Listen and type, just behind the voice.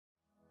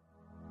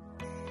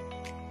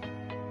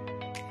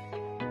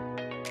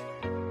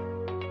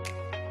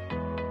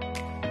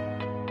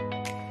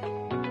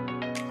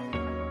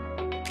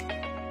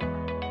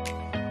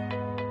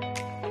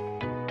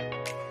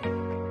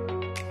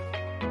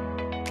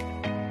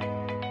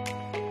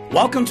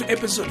Welcome to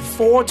episode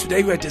 4.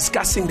 Today we're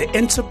discussing the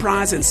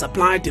Enterprise and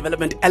Supplier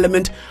Development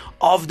element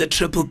of the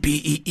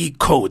BBBEE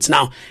Codes.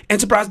 Now,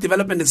 Enterprise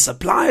Development and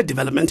Supplier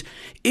Development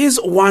is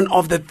one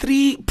of the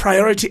 3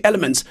 priority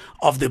elements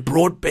of the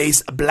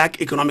broad-based Black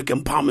Economic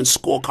Empowerment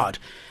Scorecard.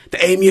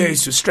 The aim here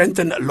is to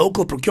strengthen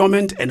local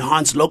procurement,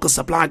 enhance local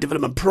supplier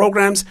development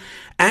programs,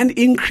 and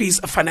increase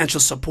financial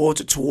support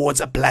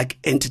towards Black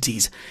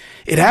entities.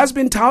 It has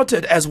been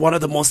touted as one of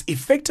the most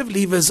effective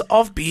levers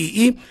of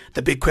BEE.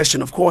 The big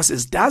question, of course,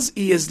 is does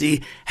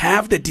ESD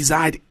have the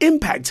desired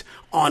impact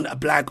on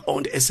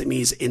Black-owned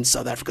SMEs in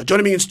South Africa?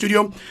 Joining me in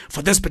studio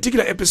for this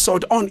particular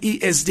episode on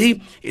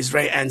ESD is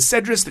Rayanne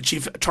Sedres, the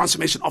Chief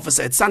Transformation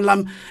Officer at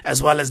Sanlam,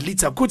 as well as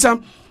Litha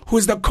Kutta, who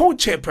is the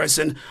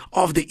co-chairperson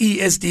of the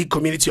ESD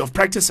Community of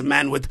Practice, a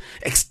man with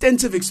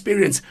extensive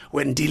experience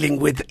when dealing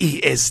with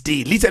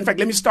ESD. Litha, in fact,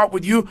 let me start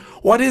with you.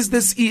 What is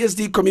this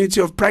ESD Community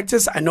of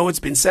Practice? I know it's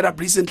been set up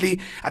recently.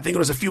 I think it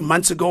was a few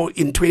months ago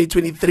in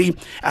 2023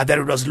 that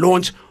it was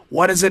launched.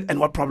 What is it and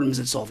what problem is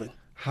it solving?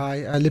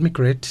 Hi, let me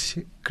greet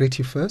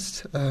you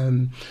first.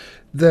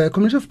 The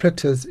Community of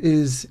Practice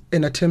is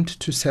an attempt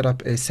to set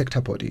up a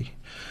sector body.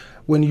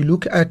 When you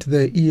look at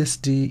the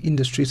ESD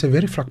industry, it's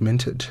very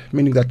fragmented,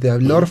 meaning that there are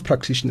a lot of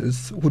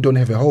practitioners who don't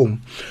have a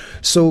home.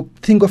 So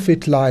think of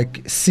it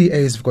like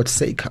CAs, we've got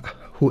SACA,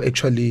 who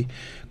actually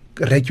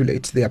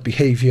regulates their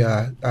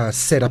behavior,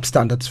 set up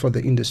standards for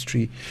the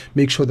industry,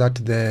 make sure that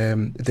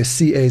the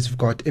CAs have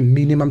got a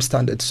minimum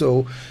standard.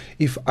 So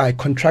if I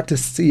contract a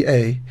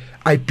CA,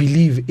 I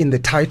believe in the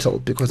title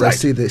because I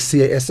see the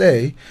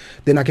CASA,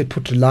 then I can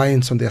put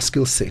reliance on their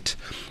skill set.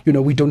 You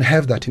know, we don't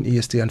have that in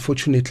ESD.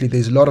 Unfortunately,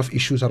 there's a lot of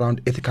issues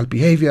around ethical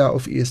behavior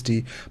of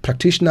ESD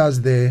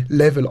practitioners. The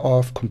level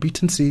of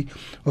competency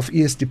of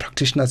ESD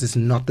practitioners is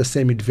not the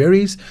same. It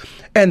varies.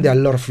 And there are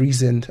a lot of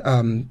reasons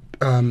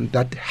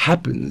that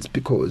happens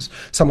because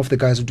some of the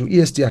guys who do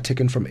ESD are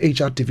taken from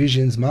HR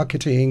divisions,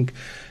 marketing.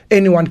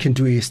 Anyone can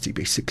do ESD,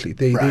 basically.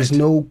 There's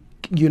no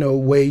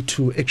way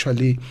to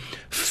actually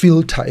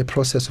filter a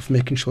process of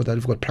making sure that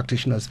we've got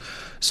practitioners.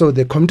 So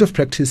the Community of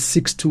Practice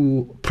seeks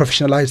to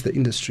professionalize the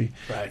industry,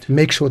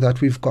 make sure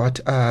that we've got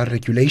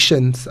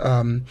regulations,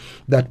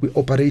 that we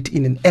operate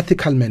in an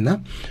ethical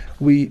manner.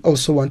 We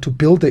also want to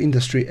build the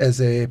industry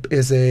as a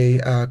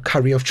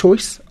career of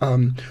choice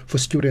for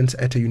students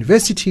at a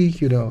university,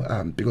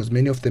 because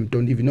many of them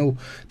don't even know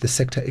the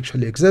sector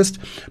actually exists,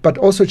 but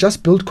also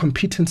just build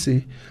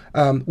competency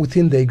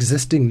within the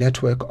existing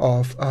network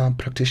of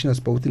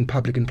practitioners, both in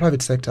public and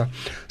private sector,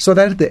 so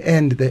that at the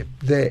end,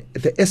 the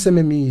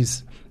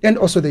SMEs and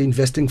also the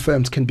investing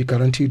firms can be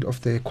guaranteed of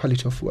the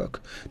quality of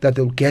work that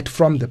they'll get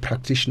from the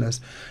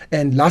practitioners.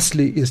 And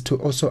lastly is to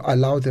also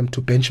allow them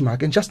to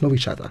benchmark and just know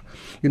each other.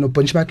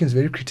 Benchmarking is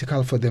very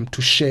critical for them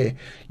to share,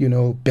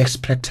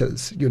 best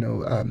practice,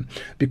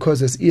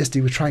 because as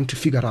ESD, we're trying to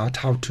figure out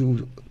how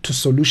to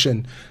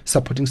solution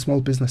supporting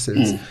small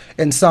businesses.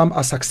 And some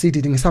are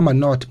succeeding, some are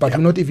not, but we're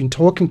not even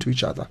talking to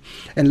each other.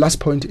 And last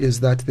point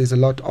is that there's a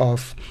lot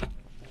of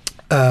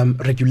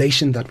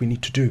regulation that we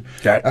need to do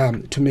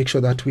to make sure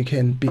that we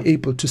can be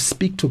able to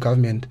speak to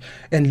government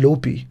and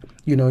lobby,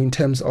 in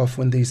terms of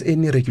when there's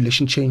any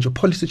regulation change or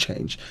policy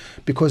change,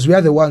 because we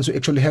are the ones who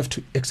actually have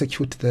to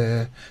execute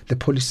the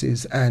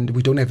policies and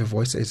we don't have a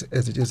voice as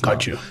it is now.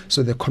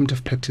 So the Community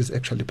of Practice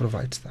actually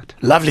provides that.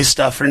 Lovely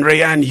stuff. And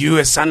Rayanne, you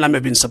as Sanlam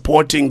have been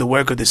supporting the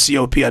work of the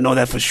COP, I know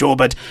that for sure,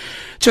 but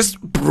just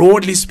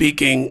broadly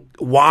speaking,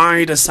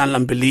 why does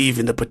Sanlam believe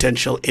in the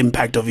potential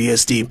impact of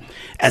ESD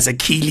as a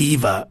key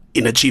lever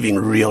in achieving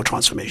real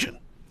transformation?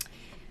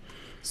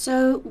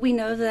 So we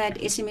know that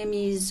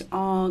SMEs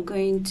are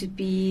going to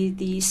be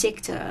the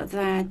sector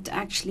that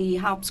actually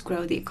helps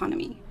grow the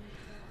economy.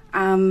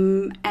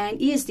 And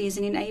ESD is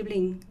an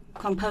enabling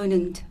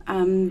component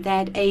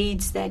that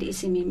aids that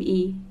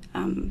SME.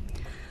 And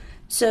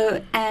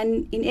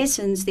in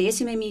essence, the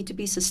SME to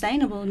be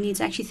sustainable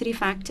needs actually 3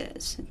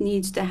 factors. It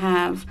needs to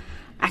have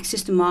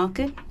access to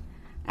market,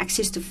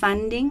 access to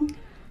funding,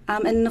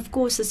 and of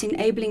course this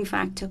enabling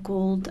factor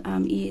called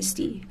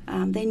ESD.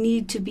 They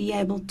need to be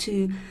able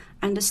to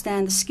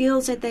understand the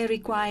skills that they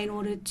require in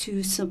order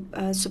to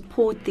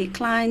support their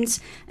clients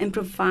and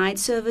provide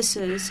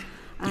services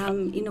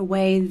in a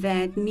way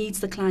that meets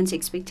the client's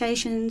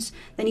expectations.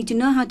 They need to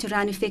know how to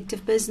run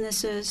effective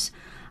businesses.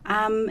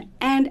 And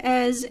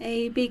as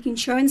a big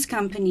insurance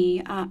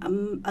company,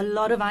 a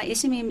lot of our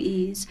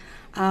SMEs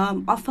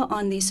offer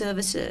on their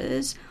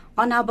services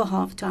on our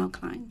behalf to our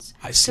clients.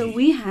 I see. So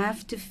we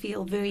have to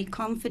feel very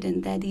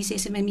confident that these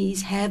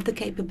SMEs have the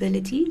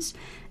capabilities,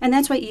 and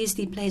that's why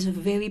ESD plays a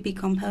very big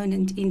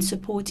component in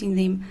supporting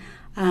them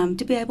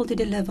to be able to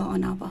deliver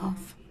on our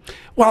behalf.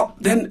 Well,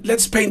 then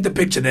let's paint the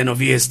picture then of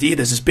ESD.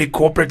 There's this big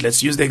corporate,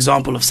 let's use the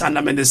example of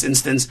Sanlam in this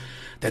instance,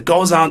 that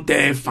goes out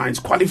there, finds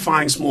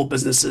qualifying small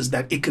businesses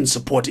that it can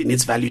support in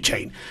its value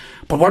chain.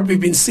 But what we've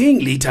been seeing,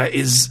 Litha,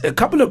 is a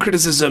couple of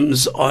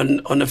criticisms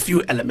on a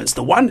few elements.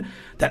 The one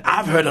that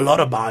I've heard a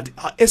lot about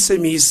are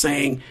SMEs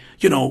saying,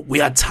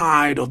 we are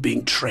tired of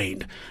being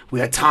trained. We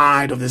are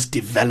tired of this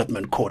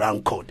development, quote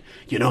unquote.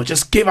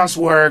 Just give us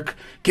work,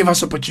 give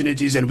us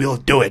opportunities, and we'll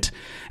do it.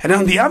 And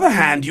on the other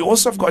hand, you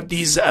also have got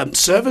these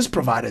service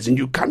providers, and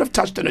you kind of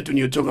touched on it when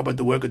you were talking about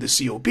the work of the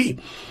COP,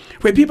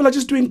 where people are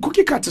just doing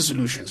cookie cutter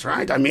solutions,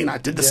 right? I mean, I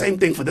did the same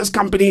thing for this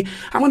company.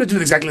 I'm going to do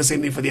exactly the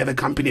same thing for the other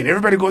company. And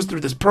everybody goes through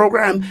this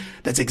program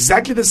that's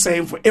exactly the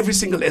same for every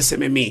single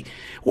SMME.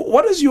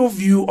 What is your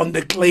view on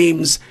the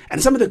claims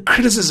and some of the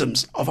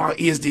criticisms of how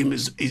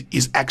ESD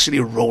is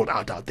actually rolled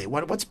out there?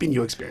 What's been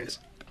your experience?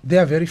 They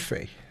are very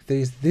fair.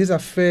 These are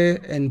fair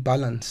and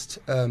balanced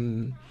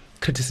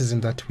criticism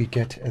that we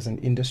get as an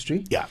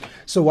industry. Yeah.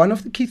 So one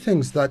of the key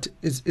things that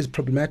is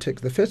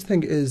problematic, the first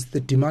thing is the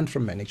demand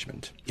from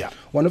management. Yeah.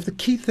 One of the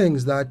key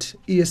things that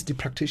ESD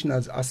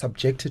practitioners are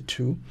subjected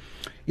to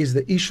is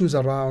the issues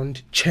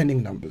around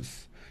churning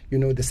numbers. The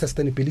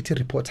sustainability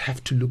reports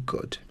have to look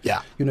good.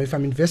 Yeah. If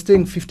I'm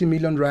investing 50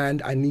 million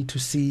rand, I need to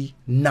see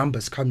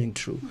numbers coming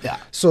through. Yeah.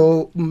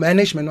 So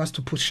management wants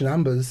to push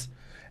numbers,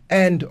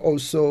 and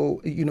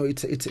also,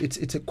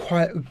 it's a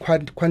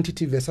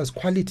quantity versus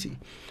quality.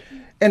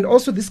 And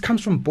also this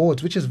comes from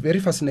boards, which is very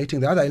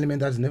fascinating. The other element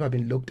that has never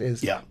been looked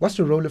is what's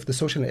the role of the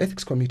Social and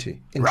Ethics Committee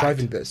in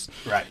driving this?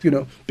 Right.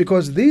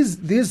 Because these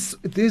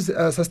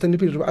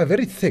sustainability are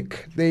very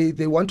thick.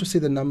 They want to see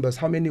the numbers,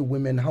 how many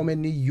women, how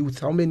many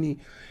youth,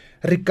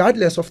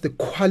 regardless of the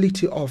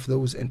quality of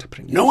those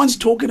entrepreneurs. No one's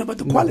talking about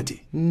the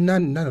quality.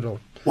 None at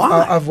all.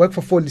 Why? I've worked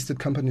for 4 listed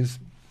companies.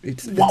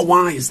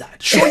 Why is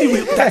that?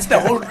 Surely that's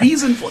the whole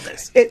reason for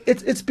this.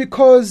 It's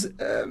because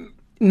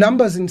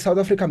numbers in South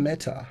Africa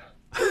matter.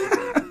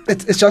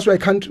 It's just we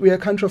are a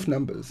country of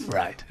numbers.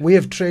 Right. We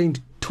have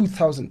trained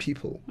 2,000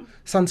 people.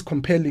 Sounds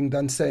compelling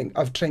than saying,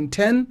 I've trained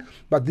 10,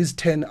 but these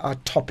 10 are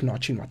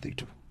top-notch in what they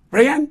do.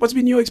 Rayanne, what's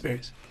been your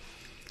experience?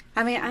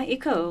 I mean, I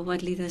echo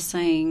what Litha's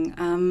saying.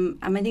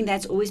 I think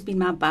that's always been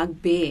my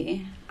bugbear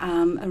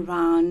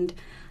around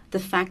the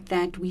fact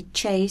that we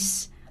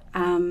chase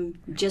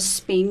just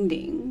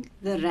spending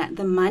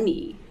the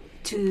money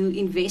to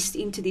invest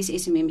into these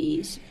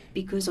SMMEs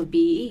because of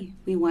BEE.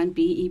 We want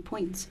BEE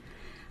points.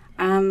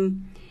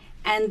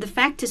 And the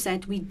fact is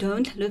that we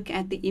don't look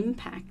at the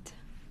impact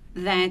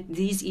that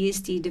these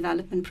ESD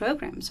development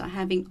programs are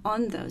having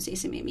on those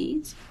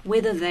SMMEs,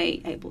 whether they're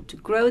able to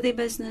grow their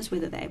business,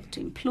 whether they're able to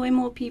employ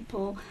more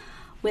people,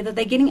 whether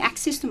they're getting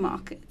access to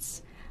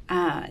markets.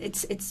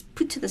 It's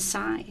put to the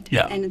side,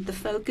 and the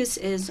focus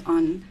is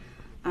on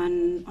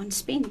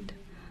spend.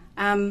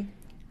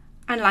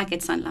 Unlike at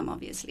Sanlam,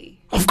 obviously.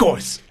 Of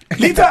course.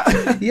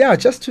 Litha? Yeah,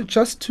 just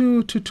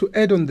to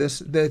add on this,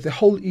 the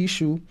whole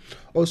issue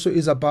also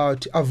is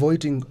about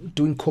avoiding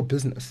doing core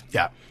business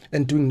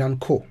and doing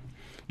non-core.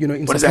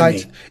 In what supply,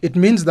 does that mean? It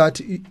means that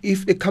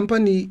if a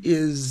company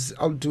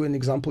I'll do an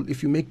example,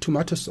 if you make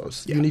tomato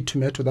sauce, you need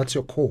tomato, that's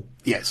your core.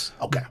 Yes,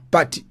 okay.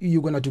 But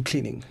you're going to do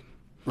cleaning.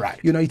 Right.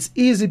 It's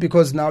easy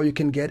because now you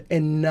can get a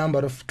number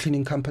of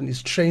cleaning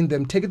companies, train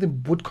them, take them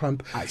boot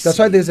camp. That's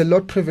why there's a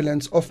lot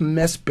prevalence of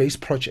mass-based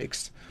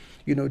projects,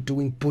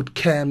 doing boot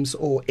camps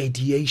or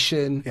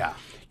ideation. Yeah.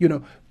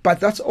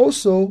 But that's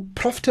also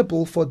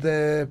profitable for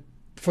the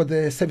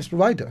service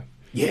provider.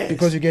 Yes.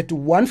 Because you get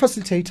one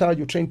facilitator,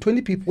 you train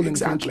 20 people,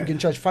 and you can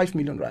charge 5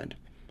 million rand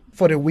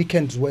for a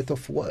weekend's worth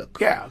of work.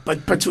 Yeah,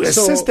 but to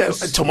assist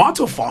a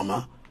tomato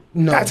farmer,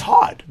 no, that's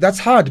hard. That's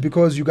hard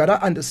because you got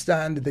to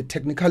understand the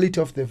technicality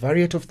of the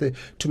variety of the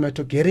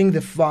tomato, getting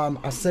the farm,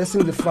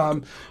 assessing the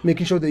farm,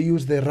 making sure they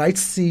use the right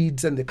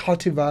seeds and the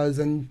cultivars,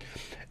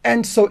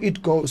 and so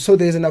it goes. So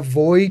there's an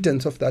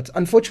avoidance of that.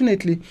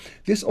 Unfortunately,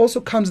 this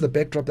also comes the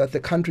backdrop that the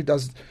country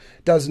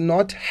does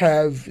not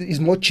have, is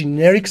more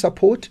generic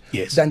support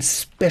than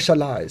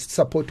specialized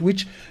support,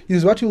 which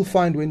is what you'll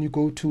find when you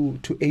go to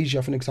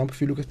Asia, for example.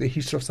 If you look at the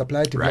history of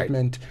supply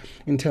development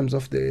in terms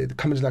of the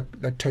companies like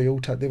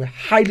Toyota, they were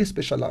highly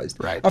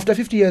specialized. Right. After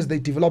 50 years, they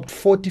developed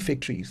 40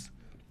 factories.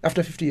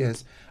 After 50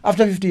 years,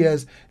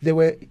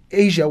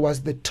 Asia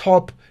was the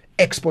top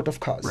export of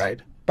cars. Right.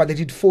 But they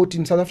did 40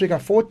 in South Africa,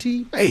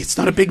 40. Hey, it's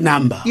not a big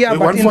number. Yeah, we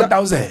won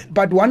 4,000.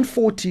 But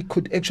 140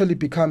 could actually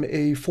become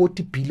a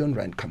 40 billion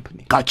rand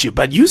company. Got you.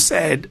 But you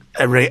said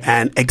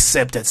Rayanne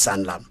accepted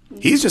Sanlam.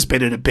 He's just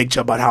painted a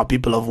picture about how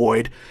people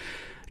avoid,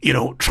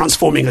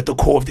 transforming at the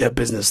core of their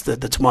business, the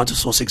tomato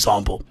sauce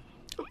example.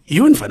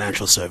 You in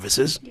financial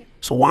services,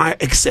 so why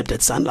accept at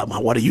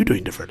Sanlam? What are you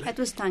doing differently? That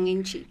was tongue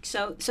in cheek.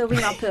 So we're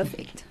not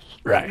perfect.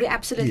 Right. We're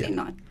absolutely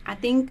not. I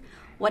think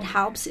what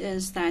helps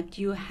is that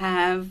you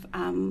have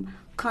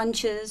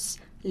conscious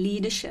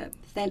leadership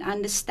that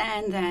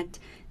understand that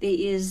there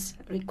is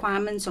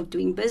requirements of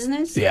doing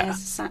business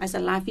as a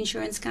life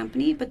insurance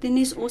company, but then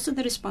there's also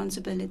the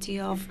responsibility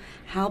of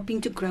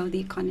helping to grow the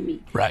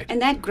economy. Right.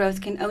 And that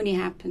growth can only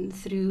happen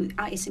through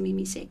our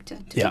SME sector,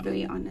 to be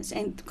very honest,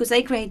 and because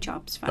they create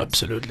jobs for us.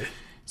 Absolutely.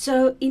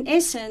 So in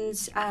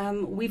essence,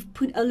 we've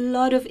put a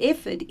lot of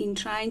effort in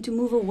trying to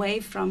move away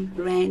from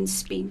rand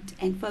spent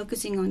and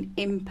focusing on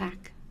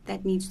impact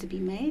that needs to be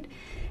made.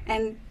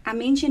 And I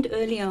mentioned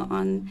earlier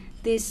on,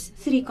 there's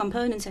 3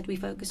 components that we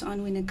focus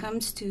on when it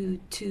comes to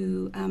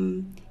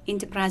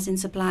enterprise and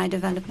supplier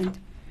development.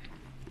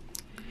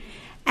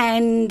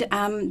 And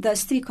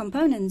those 3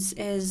 components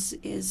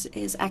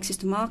is access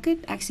to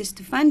market, access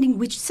to funding,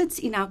 which sits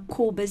in our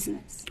core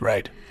business.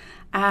 Right.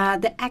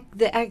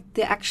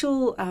 The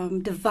actual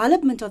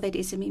development of that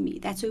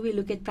SME, that's where we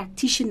look at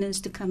practitioners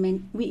to come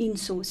in. We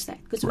in-source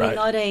that because we're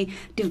not a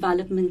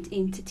development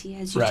entity,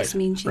 as you just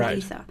mentioned,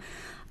 Litha.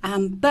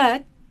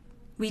 But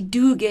we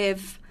do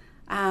give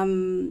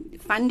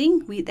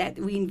funding.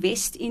 We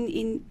invest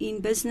in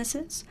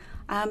businesses.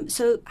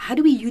 So how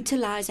do we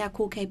utilize our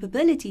core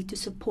capability to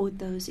support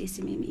those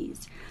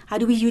SMEs? How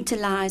do we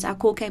utilize our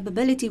core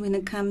capability when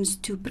it comes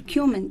to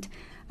procurement?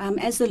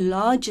 As the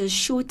largest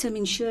short-term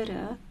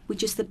insurer,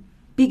 which is the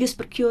biggest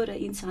procurer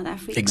in South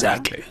Africa,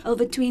 exactly,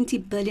 over 20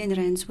 billion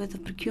rands worth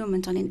of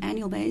procurement on an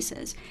annual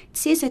basis, it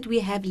says that we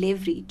have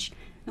leverage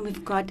and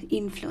we've got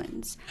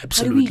influence.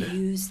 Absolutely. How do we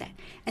use that?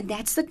 And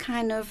that's the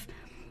kind of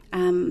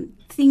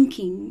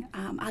thinking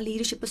our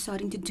leadership is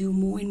starting to do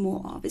more and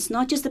more of. It's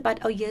not just about,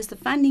 here's the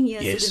funding,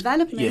 here's the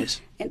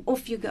development, and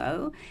off you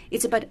go.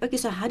 It's about, okay,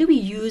 so how do we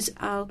use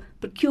our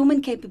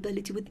procurement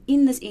capability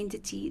within this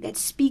entity that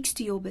speaks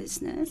to your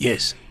business?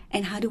 Yes.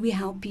 And how do we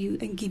help you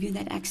and give you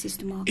that access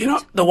to market? You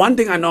know, the one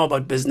thing I know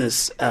about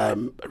business,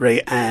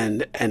 Ray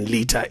and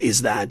Litha,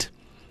 is that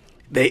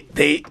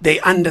they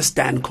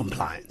understand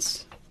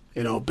compliance.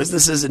 You know,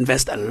 businesses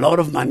invest a lot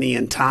of money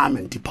and time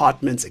and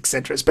departments,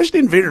 etc., especially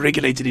in very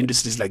regulated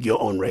industries like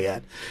your own,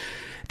 Rayan.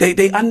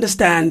 They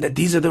understand that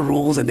these are the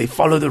rules and they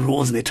follow the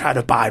rules and they try to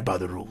abide by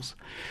the rules.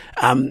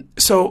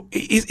 So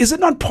is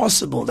it not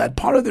possible that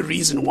part of the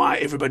reason why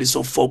everybody's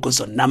so focused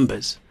on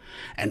numbers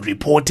and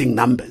reporting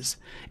numbers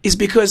is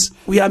because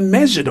we are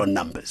measured on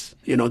numbers?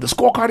 You know, the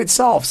scorecard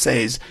itself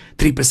says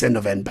 3%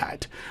 of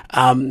NPAT.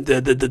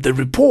 The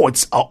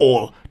reports are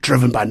all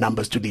driven by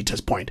numbers, to Litha's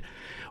point.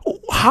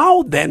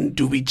 How then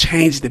do we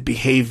change the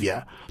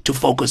behavior to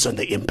focus on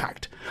the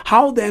impact?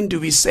 How then do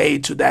we say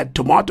to that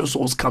tomato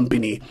sauce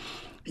company,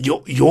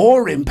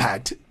 your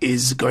impact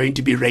is going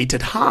to be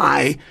rated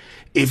high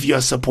if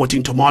you're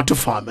supporting tomato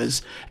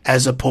farmers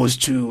as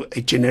opposed to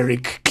a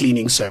generic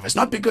cleaning service?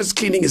 Not because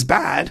cleaning is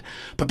bad,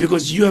 but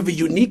because you have a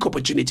unique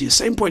opportunity. The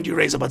same point you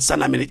raise about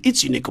Sanlam and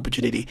its unique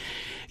opportunity.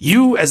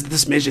 You, as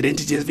this measured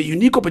entity, have a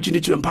unique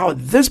opportunity to empower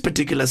this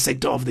particular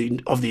sector of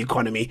the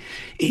economy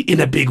in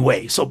a big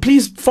way. So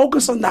please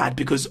focus on that,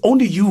 because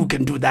only you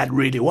can do that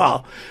really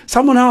well.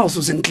 Someone else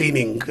who's in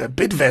cleaning,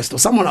 Bidvest, or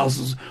someone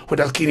else who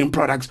does cleaning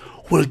products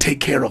will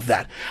take care of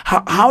that.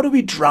 How do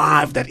we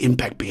drive that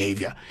impact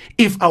behavior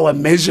if our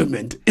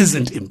measurement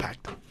isn't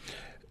impact?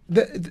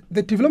 The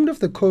development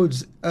of the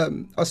codes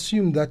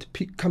assume that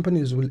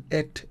companies will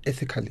act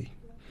ethically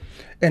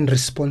and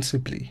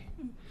responsibly.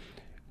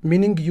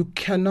 Meaning you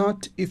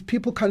cannot, if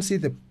people can't see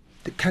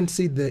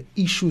the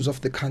issues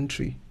of the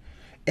country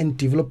and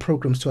develop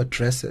programs to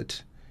address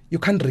it, you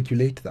can't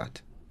regulate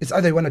that. It's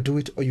either you want to do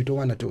it or you don't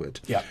want to do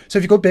it. Yeah. So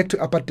if you go back to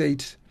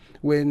apartheid,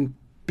 when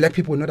black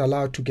people were not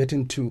allowed to get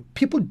into,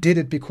 people did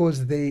it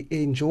because they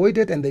enjoyed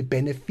it and they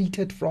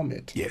benefited from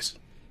it. Yes.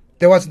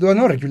 There was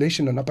no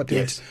regulation on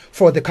apartheid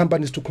for the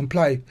companies to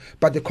comply,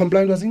 but the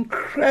compliance was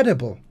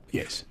incredible.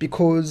 Yes.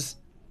 Because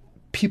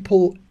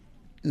people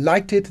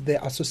liked it, they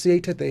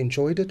associated, they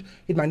enjoyed it.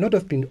 It might not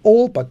have been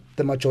all, but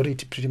the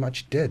majority pretty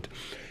much did.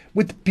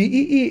 With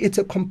BEE, it's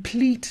a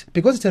complete,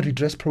 because it's a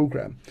redress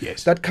program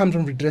that comes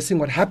from redressing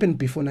what happened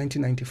before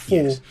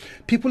 1994.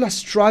 People are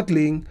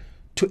struggling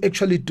to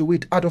actually do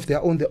it out of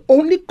their own. The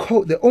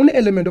only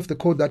element of the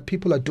code that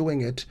people are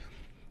doing it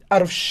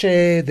out of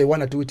share, they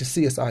want to do it to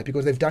CSI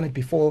because they've done it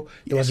before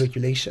there was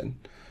regulation.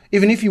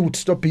 Even if you would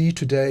stop BE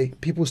today,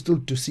 people still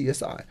do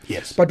CSI.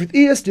 Yes. But with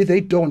ESD, they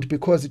don't,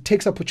 because it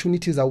takes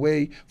opportunities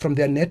away from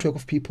their network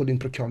of people in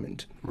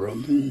procurement.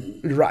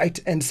 Right.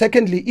 And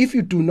secondly, if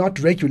you do not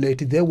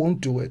regulate it, they won't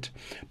do it.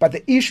 But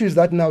the issue is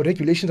that now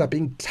regulations are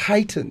being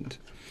tightened.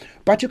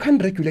 But you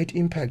can't regulate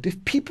impact.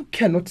 If people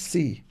cannot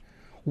see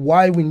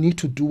why we need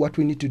to do what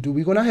we need to do,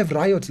 we're going to have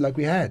riots like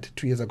we had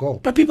 2 years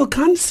ago. But people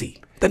can't see.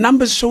 The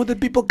numbers show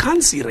that people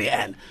can't see,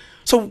 Rayan.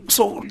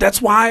 So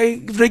that's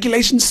why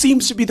regulation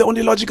seems to be the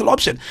only logical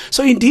option.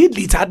 So indeed,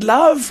 Litha, I'd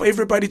love for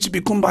everybody to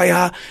be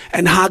kumbaya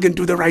and hug and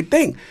do the right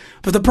thing.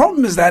 But the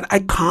problem is that I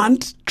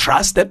can't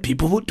trust that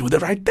people will do the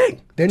right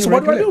thing. So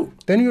what do I do?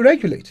 Then you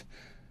regulate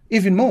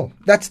even more.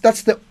 That's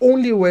the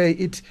only way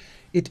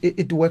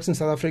it works in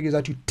South Africa, is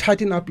that you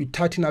tighten up,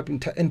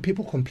 and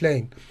people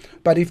complain.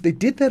 But if they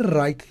did the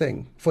right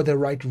thing for the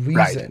right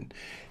reason,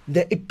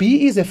 the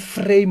BE is a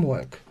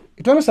framework.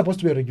 It wasn't supposed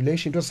to be a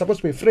regulation. It was supposed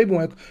to be a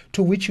framework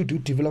to which you do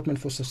development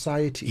for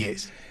society.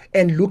 Yes.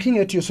 And looking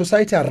at your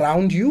society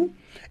around you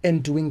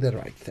and doing the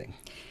right thing.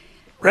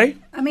 Right?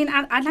 I mean,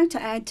 I'd like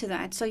to add to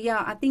that. So,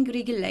 I think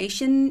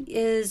regulation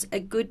is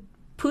a good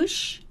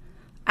push,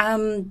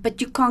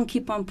 but you can't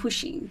keep on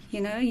pushing.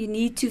 You know, you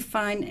need to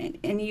find,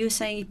 and you're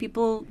saying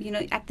people,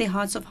 at their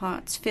hearts of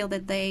hearts, feel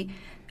that they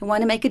They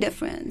want to make a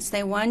difference.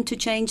 They want to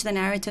change the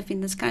narrative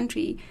in this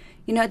country.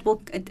 You know,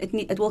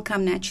 it will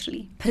come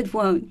naturally, but it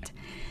won't.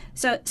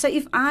 So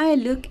if I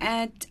look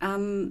at,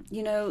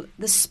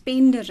 the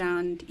spend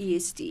around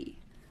ESD,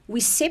 we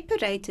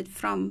separate it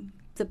from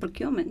the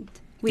procurement.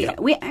 We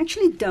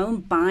actually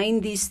don't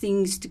bind these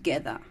things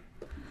together.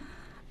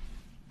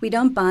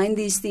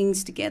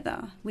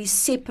 We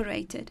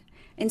separate it.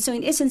 And so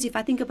in essence, if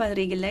I think about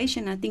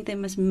regulation, I think they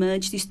must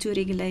merge these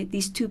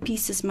two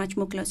pieces much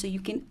more closer. You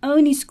can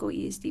only score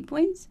ESD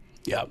points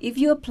if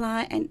you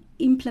apply and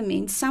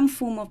implement some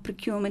form of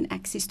procurement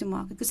access to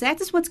market, because that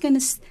is what's going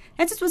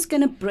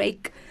to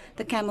break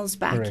the camel's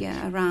back here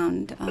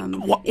around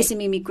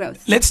SME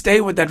growth. Let's stay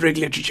with that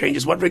regulatory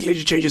changes. What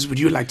regulatory changes would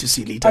you like to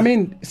see, Litha? I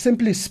mean,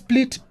 simply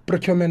split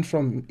procurement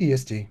from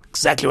ESD.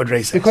 Exactly what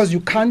Ray says. Because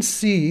you can't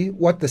see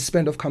what the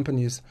spend of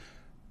companies,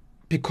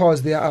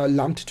 because they are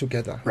lumped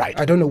together. Right.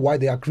 I don't know why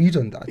they agreed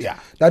on that. Yeah.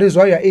 That is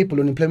why you're able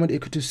on employment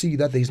equity to see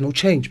that there is no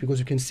change, because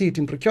you can see it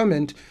in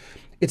procurement.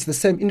 It's the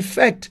same. In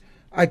fact,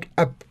 I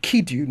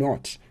kid you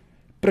not,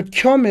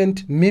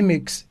 procurement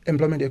mimics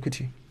employment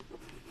equity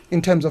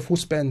in terms of who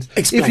spends.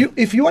 Explain.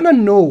 If you want to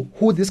know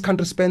who this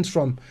country spends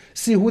from,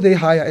 see who they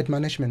hire at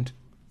management.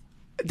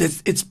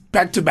 It's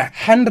back to back.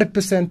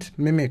 100%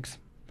 mimics.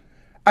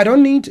 I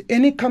don't need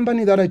any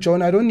company that I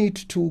join. I don't need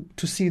to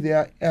see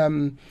their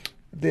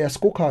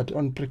scorecard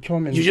on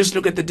procurement. You just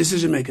look at the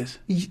decision makers.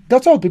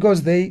 That's all,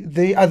 because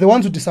they are the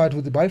ones who decide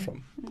who they buy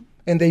from,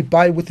 and they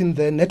buy within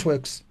their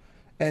networks,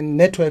 and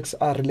networks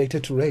are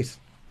related to race.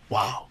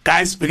 Wow.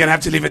 Guys, we're going to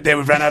have to leave it there.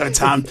 We've run out of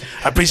time.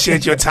 I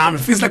appreciate your time.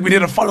 It feels like we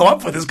need a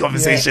follow-up for this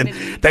conversation.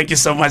 Yeah. Thank you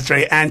so much,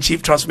 Ray, and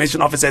Chief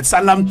Transformation Officer at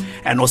Sanlam,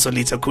 and also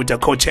Litha Kutta,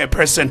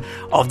 Co-chairperson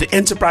of the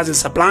Enterprise and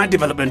Supplier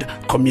Development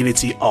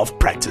Community of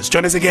Practice.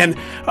 Join us again,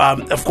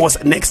 of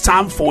course, next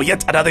time for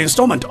yet another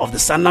installment of the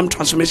Sanlam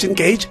Transformation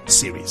Gauge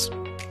series.